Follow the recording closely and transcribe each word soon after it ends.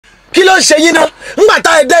kí ló ń ṣe yín náà ńgbà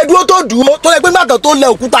tá ẹ dá dúró tó dúró tó lẹ pé mọ́tò tó lẹ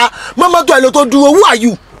òkúta mọ́mọ́tò ẹ ló tó dúró who are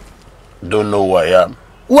you. Don't know who I am.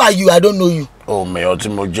 Who are you? I don't know you. Oh, mèèyàn tí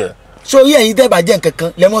mo jẹ́. Sórí ẹ̀yin tẹ́ bá jẹ́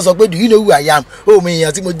nǹkankan lẹ́mọ́ sọ pé do you know who I am? Oh,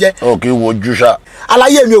 mèèyàn tí mo jẹ́. O kì í wojú ṣá.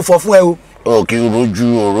 Aláyé mi ò fọ̀ fún ẹ o. O kì í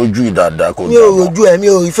rojú ìdàdà kò dáa. Mi ò rojú ẹ, mi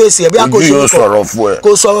ò rí fèsì ẹ bí a kò ṣe make up. Ojú yóò sọ̀rọ̀ fún ẹ.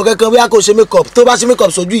 Kò sọ̀rọ̀ kankan bí a kò ṣe make up. Tó bá ṣe make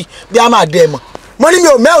up sójú yìí bí a máa dẹ̀ mọ̀. Mo ní mi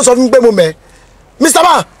ò mẹ́ ò sọ fún mi pé mo mẹ́. Mr.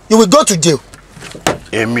 Man, you will go to jail.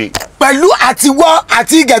 Èmi. Pẹ̀lú àtiwọ́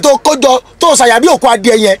àti ìgẹ̀ tó kójọ tó ṣàyà bí òkú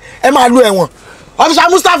adìẹ yẹn ẹ máa lu ẹ̀wọ̀n. Officer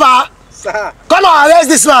Mustapha. Sir. Come on, arrest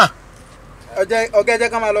this man. Ọ̀gá ẹ jẹ́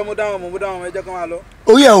ká máa lọ mú dáhùn ẹ jẹ́ ká máa lọ.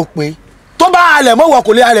 Orí ẹ ò pé tó bá halẹ̀ mọ́ wọ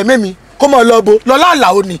kò lè halẹ̀ mẹ́mi kó mọ̀ lọ bo lọ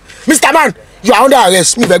láàlà ó ní. Mr. Man, you are under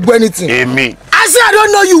arrest mi fẹ́ gbọ́ anything. Èmi. I say I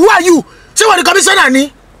don't know you, who are you? Ṣé wọ́n ní commissioner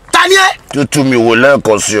ni? Ta ni ẹ́? Tútù mi wò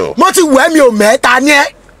lẹ́ẹ̀kan sí ọ. Mo ti wẹ̀ mi ò mẹ́ ta ni ẹ́?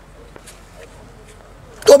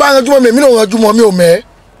 Tó bá ranjú mọ́ mi èmi náà ranjú mọ́ mi ò mẹ́.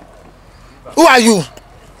 Who are you?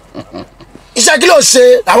 Iṣẹ́ kí ló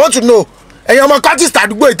ṣe? I want to know. Ẹ̀yin ọmọ Curtis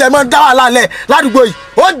àdúgbò yìí tẹ́ mọ́ dá wà lálẹ́ ládùúgbò yìí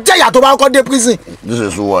ó jẹ́ ìyà tó bá kọ́ dé prison. This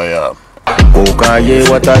is who I am. Okaye,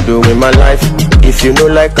 what I do with my life. If you know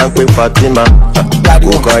like I'm quick Fatima.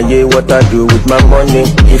 Okaye, what I do with my money.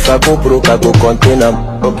 If I go broke, I go contain them.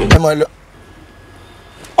 Okay.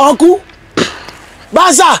 Uncle,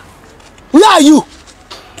 Baza, where are you?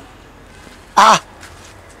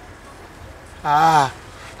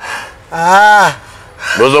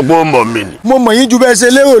 Mo sọ pé ó mọ̀ mí ni. Mo mọ̀ yín ju bẹ́ẹ̀ ṣe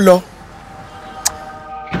lérò lọ.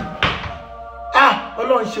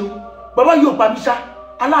 Ọlọ́run ṣeun bàbá yóò pa mí ṣá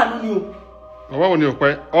aláàánú ni o. Bàbá wo ni ò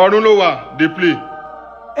pẹ́? Ọ̀run ló wà dey play.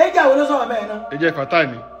 Ẹja wo ló sọ̀rọ̀ bẹ́ẹ̀ náà? Ẹjẹ́ Fatai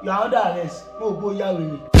ni. You are under arrest. Mo ò gbó yá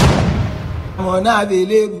wèrè. I'm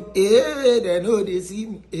unavailable, they know they see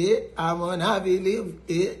me. I'm unavailable,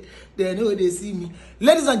 they know they see me.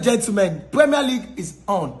 Ladies and gentlemen, Premier League is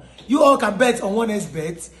on. You all can bet on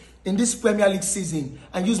 1xBet in this Premier League season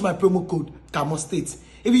and use my promo code Kamo State.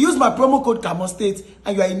 If you use my promo code Kamo State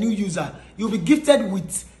and you are a new user, you'll be gifted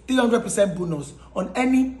with 300% bonus on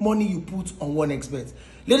any money you put on 1xBet.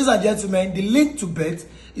 Ladies and gentlemen, the link to bet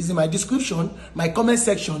is in my description, my comment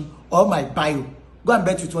section, or my bio. Go and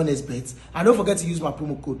bet with 1xBet. And don't forget to use my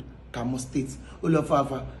promo code Kamo State.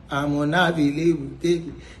 Olofafa, I'm unavailable.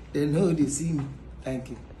 They know they see me.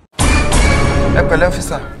 Thank you. Pẹ̀lẹ́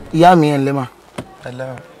officer. Ìyá mi en lema. Hello.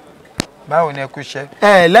 Báwo ni ẹ kú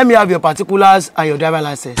iṣẹ́? Let me have your particulars and your driver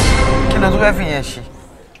license. Kí ló tún fẹ́ fi yẹn ṣe?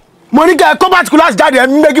 Mo ní kẹ́ kó particulars jáde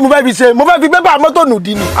ẹ̀mí méjì mo fẹ́ fi ṣe. Mo fẹ́ fi paper mọ́tò nù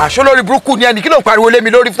dí ni. Àṣọ lórí burúkú ni ẹni kí ló pariwo lé mi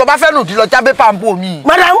lórí tó bá fẹ́ nù dí lọ já paper ń bò mí.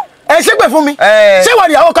 Madam, ẹ ṣépè fún mi. Ṣé wọ́n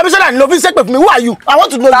ìyàwó commissioner ni ló fi ṣépè fún mi? Who are you? I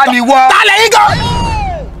want to know. Ta ni wọ́? Ta lẹ́yìn gan?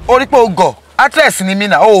 Orí pé o gọ̀, actress ni mí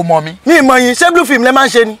náà, ó mọ̀ mi. Mi mọ̀ yín, ṣé blue film lẹ máa ń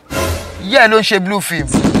ṣe ni? Ìyá ẹ ló ń ṣe blue film.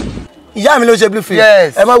 Ìyá mi ló ṣe blue film.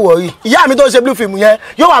 Yes. Ẹ má worry. Ìyá mi tó ṣe blue film yẹn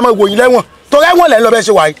yóò wá máa wò yín lẹ́wọ̀n. Torí ẹ̀wọ̀n lẹ lọ bẹ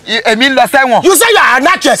ṣe wà yìí. Èmi ń lọ sẹ́wọ̀n. You say you are an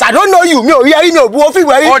actress. I don't know you. Mi ò rí ẹrí mi ò bu òfin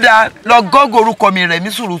wẹ̀rí. Ó dáa lọ gọ́gọ́ orúkọ mi rẹ̀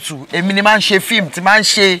mí sùrùtù. Èmi ni máa ń ṣe fíìmù tí máa ń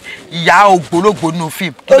ṣe ìyá ògbólógbò nínú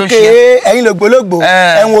fíìmù. Kí ló ṣe? Okay, ẹ̀yin ló gbólógbò.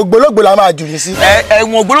 Ẹ̀wọ̀n ògbólógbò la máa jù yín sí.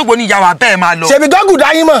 Ẹ̀wọ̀n ògbólógbò ni ìyàwó abẹ́ máa lọ. Ṣebí gọ́gù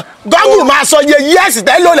dáyín mọ̀. Gọ́gù máa sọ iye yẹ́sì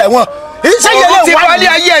tẹ́ ló lẹ̀wọ̀n. Ṣé iye lè ti wá wálé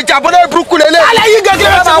ayé ẹja bọ́dọ̀ burúkú lélẹ̀. Alẹ́ yín gan kí ló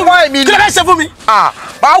fẹ́ ṣe fún mi?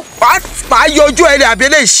 Máa yọjú ẹ̀rẹ̀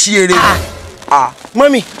àbẹ́lẹ̀ ìṣeré.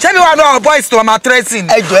 Mọ́mì. Ṣé mi wà náà boys tó máa threatening?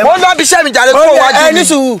 Ẹ jọ̀ọ́ ẹ. Mo lọ bí iṣẹ́ mi jàre kó wájú mi. Ẹ ní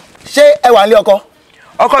sùúrù. Ṣé ẹ wà nílé ọkọ?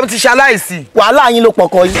 Ọkọ mi ti ṣe aláìsí. Wàhálà yín ló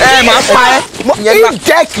pọkọ yín. Máa pa ẹ́.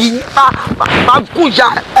 Ìjẹ́ kì í. Máa kú ìyá.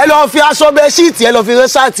 Ẹ lọ fi aṣọ bẹ ṣíìtì ẹ lọ fi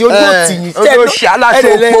rẹ́sàtì ojú òtì yín. Ojú òṣì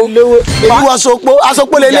aláṣọpọ̀. Èmi wọ sopó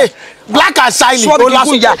aṣọpọ̀ lélẹ̀ black and shiny tó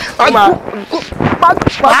lásán.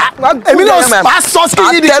 Èmi náà máa sọ sí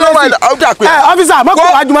yín di crazy. Ọ́fíìsà mọ̀ kó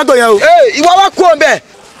wájú mọ́tò yẹn o. Ìwọ wá kú ọ̀bẹ.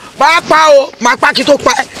 Máa pa o, máa pa kí tó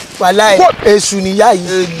pa ẹ́. Wàláì èṣù níyà yìí.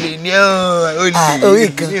 Olè ní olè. Orí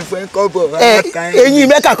kan. Ìfẹ́ kọ́bọ̀. Eyín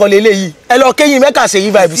mẹ́kà kan lélẹ́yìí. Ẹ lọ kéyìn mẹ́kà ṣe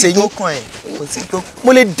yín vibe ṣe yín.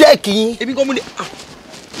 Mo lè dẹ́ẹ̀kì yín. Ebi kò mú lè.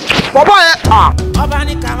 Bọ̀bọ̀ yẹn. Ọba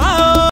ní Kamo.